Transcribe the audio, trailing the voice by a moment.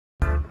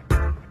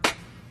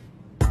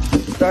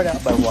Start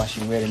out by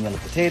washing red and yellow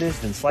potatoes,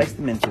 then slice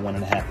them into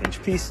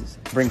 1.5-inch pieces.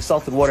 Bring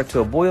salted water to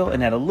a boil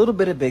and add a little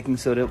bit of baking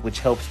soda, which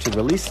helps to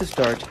release the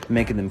starch,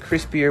 making them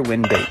crispier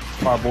when baked.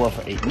 Parboil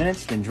for 8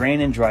 minutes, then drain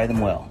and dry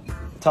them well.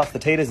 Toss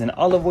potatoes in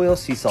olive oil,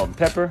 sea salt, and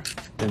pepper,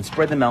 then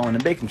spread them out on a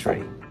baking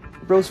tray.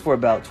 Roast for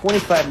about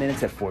 25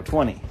 minutes at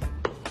 420.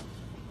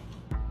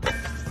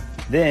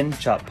 Then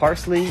chop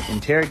parsley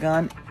and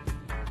tarragon,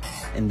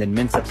 and then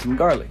mince up some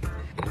garlic.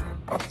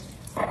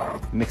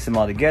 Mix them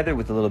all together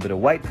with a little bit of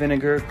white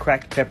vinegar,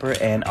 cracked pepper,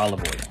 and olive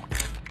oil.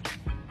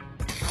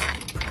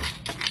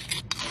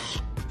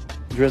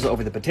 Drizzle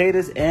over the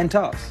potatoes and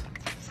toss.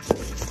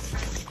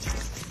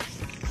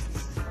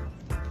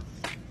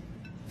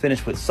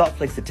 Finish with salt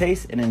flakes to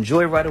taste and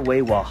enjoy right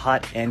away while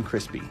hot and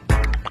crispy.